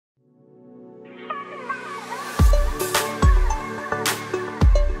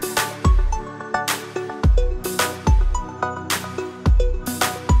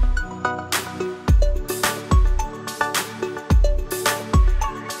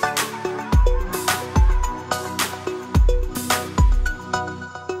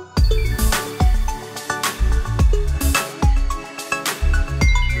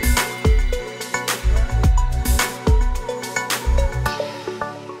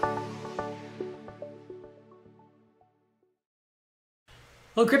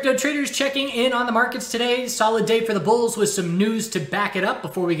Well, crypto traders checking in on the markets today. Solid day for the bulls with some news to back it up.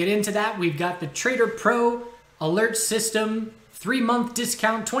 Before we get into that, we've got the Trader Pro alert system, 3-month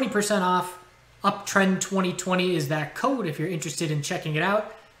discount, 20% off. Uptrend 2020 is that code if you're interested in checking it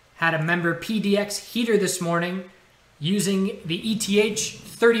out. Had a member PDX heater this morning using the ETH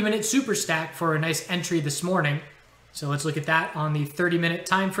 30-minute super stack for a nice entry this morning. So let's look at that on the 30-minute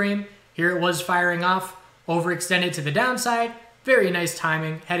time frame. Here it was firing off, overextended to the downside. Very nice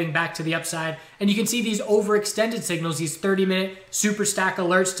timing, heading back to the upside. And you can see these overextended signals, these 30-minute super stack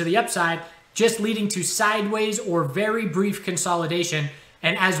alerts to the upside, just leading to sideways or very brief consolidation.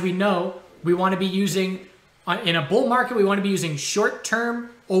 And as we know, we want to be using, in a bull market, we want to be using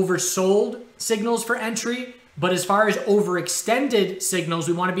short-term oversold signals for entry. But as far as overextended signals,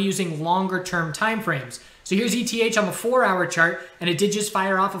 we want to be using longer-term time frames. So here's ETH on the 4-hour chart, and it did just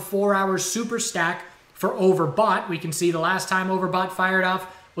fire off a 4-hour super stack for overbought. We can see the last time overbought fired off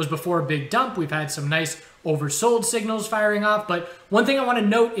was before a big dump. We've had some nice oversold signals firing off. But one thing I want to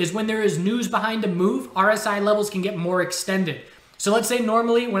note is when there is news behind a move, RSI levels can get more extended. So let's say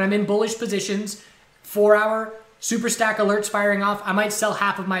normally when I'm in bullish positions, 4-hour super stack alerts firing off, I might sell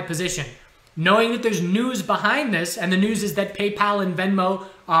half of my position. Knowing that there's news behind this, and the news is that PayPal and Venmo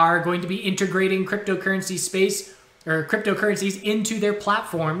are going to be integrating cryptocurrency space or cryptocurrencies into their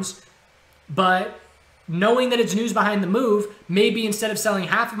platforms, but knowing that it's news behind the move, maybe instead of selling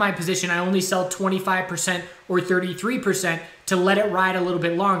half of my position, I only sell 25% or 33% to let it ride a little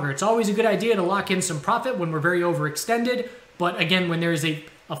bit longer. It's always a good idea to lock in some profit when we're very overextended. But again, when there's a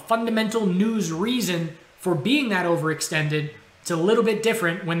fundamental news reason for being that overextended, it's a little bit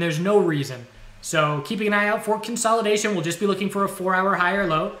different when there's no reason. So keeping an eye out for consolidation. We'll just be looking for a 4-hour high or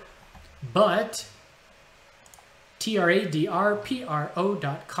low. But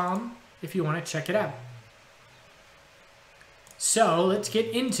TRADRPRO.com if you want to check it out. So let's get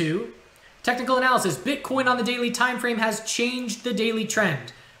into technical analysis. Bitcoin on the daily time frame has changed the daily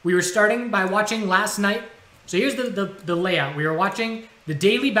trend. We were starting by watching last night. So here's the layout. We were watching the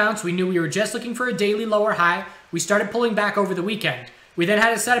daily bounce. We knew we were just looking for a daily lower high. We started pulling back over the weekend. We then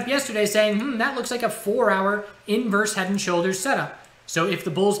had a setup yesterday saying, that looks like a 4-hour inverse head and shoulders setup. So if the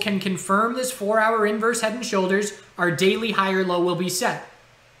bulls can confirm this 4-hour inverse head and shoulders, our daily high or low will be set.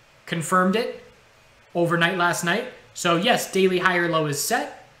 Confirmed it overnight last night. So yes, daily high or low is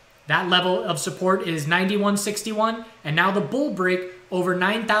set. That level of support is 91.61, and now the bull break over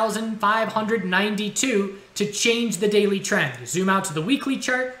 9,592 to change the daily trend. Zoom out to the weekly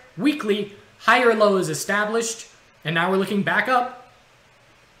chart. Weekly high or low is established, and now we're looking back up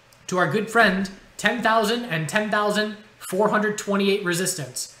to our good friend 10,000 and 10,428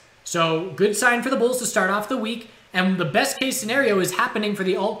 resistance. So good sign for the bulls to start off the week. And the best case scenario is happening for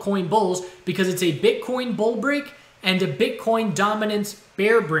the altcoin bulls because it's a Bitcoin bull break and a Bitcoin dominance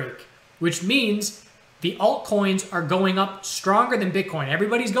bear break, which means the altcoins are going up stronger than Bitcoin.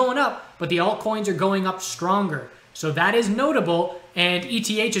 Everybody's going up, but the altcoins are going up stronger. So that is notable, and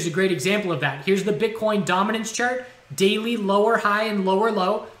ETH is a great example of that. Here's the Bitcoin dominance chart, daily lower high and lower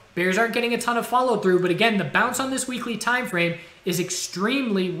low. Bears aren't getting a ton of follow through, but again, the bounce on this weekly time frame is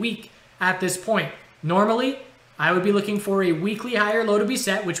extremely weak at this point. Normally, I would be looking for a weekly high or low to be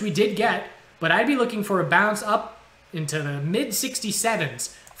set, which we did get, but I'd be looking for a bounce up into the mid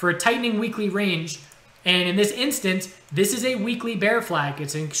 67s for a tightening weekly range. And in this instance, this is a weekly bear flag.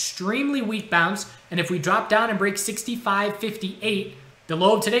 It's an extremely weak bounce. And if we drop down and break 65.58, the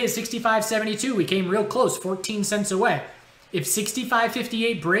low of today is 65.72. We came real close, 14 cents away. If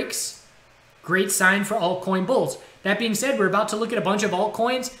 65.58 breaks, great sign for altcoin bulls. That being said, we're about to look at a bunch of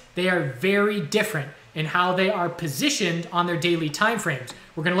altcoins. They are very different in how they are positioned on their daily time frames.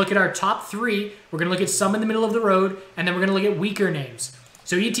 We're going to look at our top 3. We're going to look at some in the middle of the road, and then we're going to look at weaker names.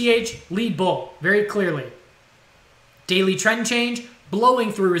 So ETH, lead bull, very clearly. Daily trend change,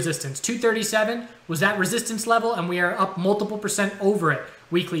 blowing through resistance. 237 was that resistance level, and we are up multiple percent over it.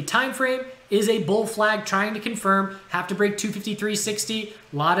 Weekly time frame is a bull flag trying to confirm. Have to break 253.60. A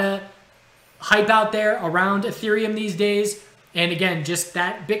lot of hype out there around Ethereum these days. And again, just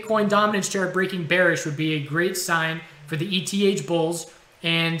that Bitcoin dominance chart breaking bearish would be a great sign for the ETH bulls.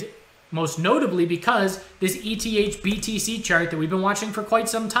 And most notably because this ETH BTC chart that we've been watching for quite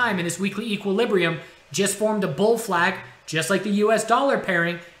some time in this weekly equilibrium just formed a bull flag, just like the US dollar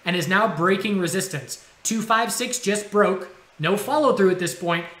pairing, and is now breaking resistance. 256 just broke. No follow through at this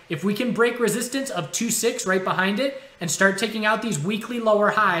point. If we can break resistance of 2.6 right behind it and start taking out these weekly lower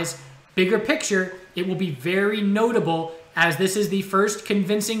highs, bigger picture, it will be very notable as this is the first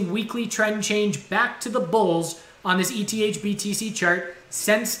convincing weekly trend change back to the bulls on this ETH BTC chart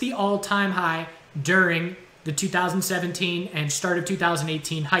since the all-time high during the 2017 and start of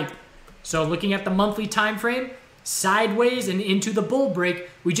 2018 hype. So looking at the monthly time frame, sideways and into the bull break,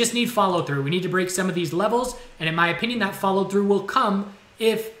 we just need follow through. We need to break some of these levels, and in my opinion, that follow through will come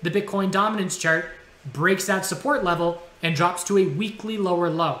if the Bitcoin dominance chart breaks that support level and drops to a weekly lower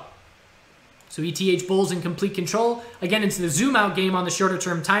low. So ETH bulls in complete control. Again, it's the zoom out game on the shorter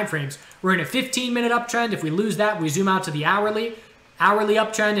term time frames. We're in a 15-minute uptrend. If we lose that, we zoom out to the hourly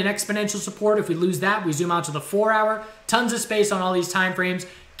uptrend and exponential support. If we lose that, we zoom out to the 4-hour. Tons of space on all these time frames.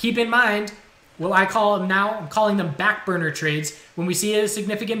 Keep in mind, what I call them now, I'm calling them back burner trades. When we see a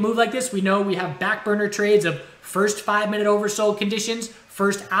significant move like this, we know we have back burner trades of first 5-minute oversold conditions,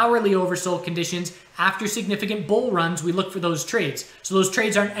 first hourly oversold conditions. After significant bull runs, we look for those trades. So those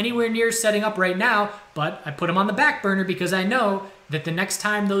trades aren't anywhere near setting up right now, but I put them on the back burner because I know that the next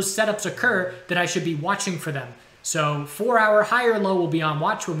time those setups occur, that I should be watching for them. So 4-hour higher low will be on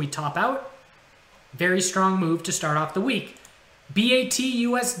watch when we top out. Very strong move to start off the week.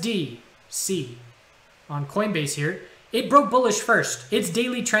 BATUSD C on Coinbase here. It broke bullish first. Its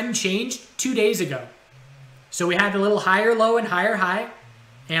daily trend changed 2 days ago. So we had a little higher low and higher high.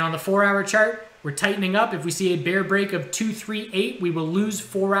 And on the 4-hour chart, we're tightening up. If we see a bear break of 238, we will lose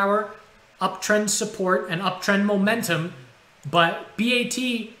 4-hour uptrend support and uptrend momentum. But BAT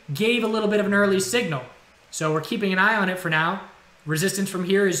gave a little bit of an early signal. So we're keeping an eye on it for now. Resistance from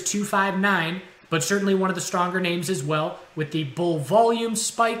here is 259, but certainly one of the stronger names as well, with the bull volume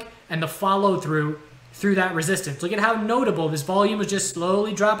spike and the follow through that resistance. Look at how notable this volume was, just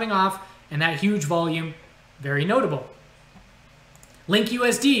slowly dropping off, and that huge volume, very notable. Link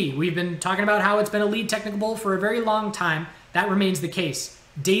USD, we've been talking about how it's been a lead technical bull for a very long time. That remains the case.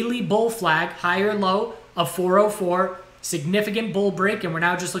 Daily bull flag, higher low of 404, significant bull break, and we're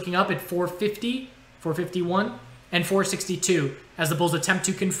now just looking up at 450, 451, and 462 as the bulls attempt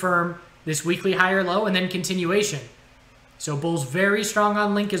to confirm this weekly higher low and then continuation. So bulls very strong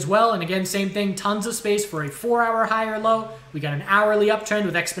on Link as well. And again, same thing, tons of space for a 4-hour higher low. We got an hourly uptrend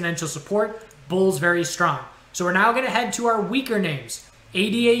with exponential support. Bulls very strong. So we're now going to head to our weaker names.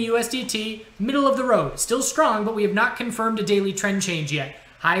 ADA USDT, middle of the road. Still strong, but we have not confirmed a daily trend change yet.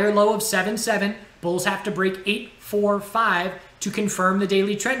 Higher low of 7.7. Bulls have to break 8.45 to confirm the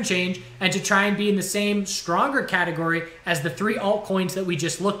daily trend change and to try and be in the same stronger category as the 3 altcoins that we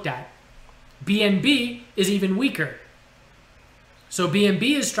just looked at. BNB is even weaker. So BNB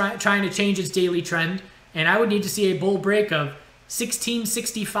is trying to change its daily trend, and I would need to see a bull break of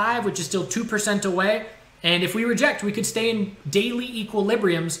 1665, which is still 2% away. And if we reject, we could stay in daily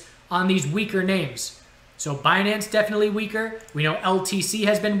equilibriums on these weaker names. So Binance definitely weaker. We know LTC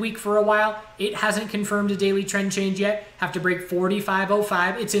has been weak for a while. It hasn't confirmed a daily trend change yet. Have to break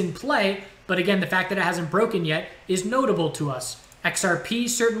 45.05. It's in play, but again, the fact that it hasn't broken yet is notable to us. XRP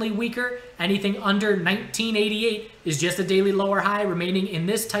certainly weaker. Anything under 1988 is just a daily lower high, remaining in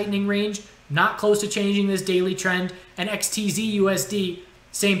this tightening range, not close to changing this daily trend. And XTZ USD,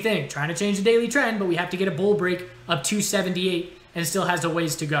 same thing, trying to change the daily trend, but we have to get a bull break of 278 and still has a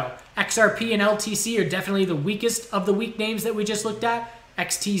ways to go. XRP and LTC are definitely the weakest of the weak names that we just looked at.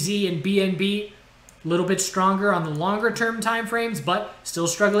 XTZ and BNB, a little bit stronger on the longer term time frames, but still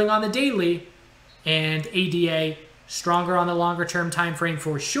struggling on the daily. And ADA, stronger on the longer term time frame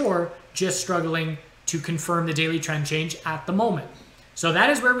for sure, just struggling to confirm the daily trend change at the moment. So that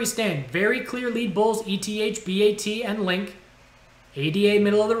is where we stand. Very clear lead bulls, ETH, BAT, and Link. ADA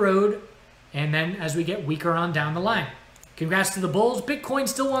middle of the road, and then as we get weaker on down the line. Congrats to the bulls. Bitcoin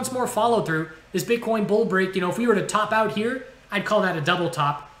still wants more follow through. This Bitcoin bull break, if we were to top out here, I'd call that a double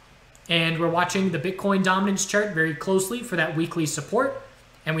top. And we're watching the Bitcoin dominance chart very closely for that weekly support.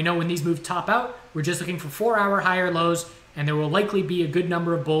 And we know when these moves top out, we're just looking for 4-hour higher lows, and there will likely be a good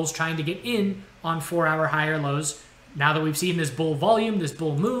number of bulls trying to get in on 4-hour higher lows now that we've seen this bull volume, this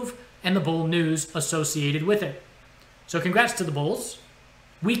bull move, and the bull news associated with it. So congrats to the bulls.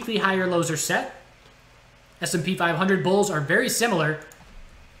 Weekly higher lows are set. S&P 500 bulls are very similar.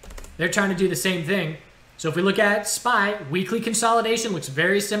 They're trying to do the same thing. So if we look at SPY, weekly consolidation looks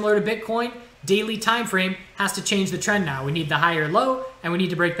very similar to Bitcoin. Daily time frame has to change the trend now. We need the higher low, and we need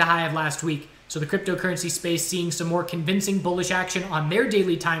to break the high of last week. So the cryptocurrency space seeing some more convincing bullish action on their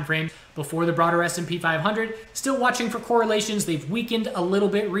daily time frame before the broader S&P 500. Still watching for correlations. They've weakened a little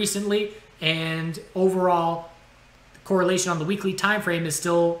bit recently, and overall, the correlation on the weekly time frame is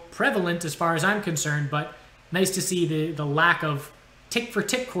still prevalent as far as I'm concerned, but nice to see the lack of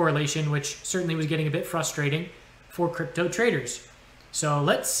tick-for-tick correlation, which certainly was getting a bit frustrating for crypto traders. So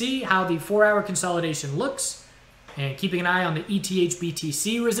let's see how the 4-hour consolidation looks, and keeping an eye on the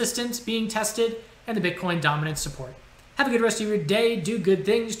ETH-BTC resistance being tested and the Bitcoin dominance support. Have a good rest of your day. Do good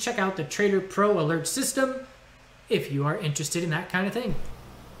things. Check out the Trader Pro alert system. if you are interested in that kind of thing.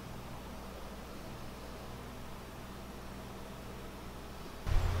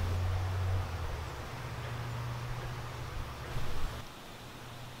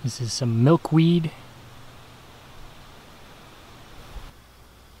 This is some milkweed.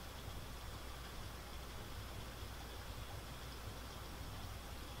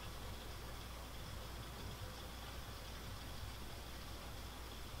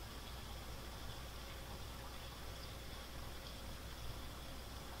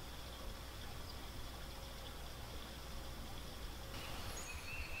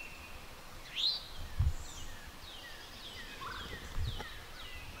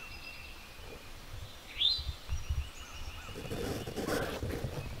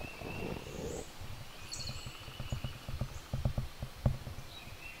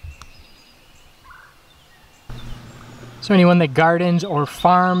 So anyone that gardens or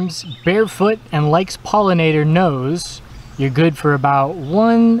farms barefoot and likes pollinator knows you're good for about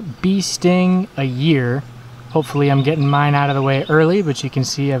 1 bee sting a year. Hopefully I'm getting mine out of the way early, but you can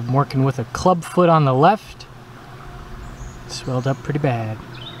see I'm working with a club foot on the left. Swelled up pretty bad.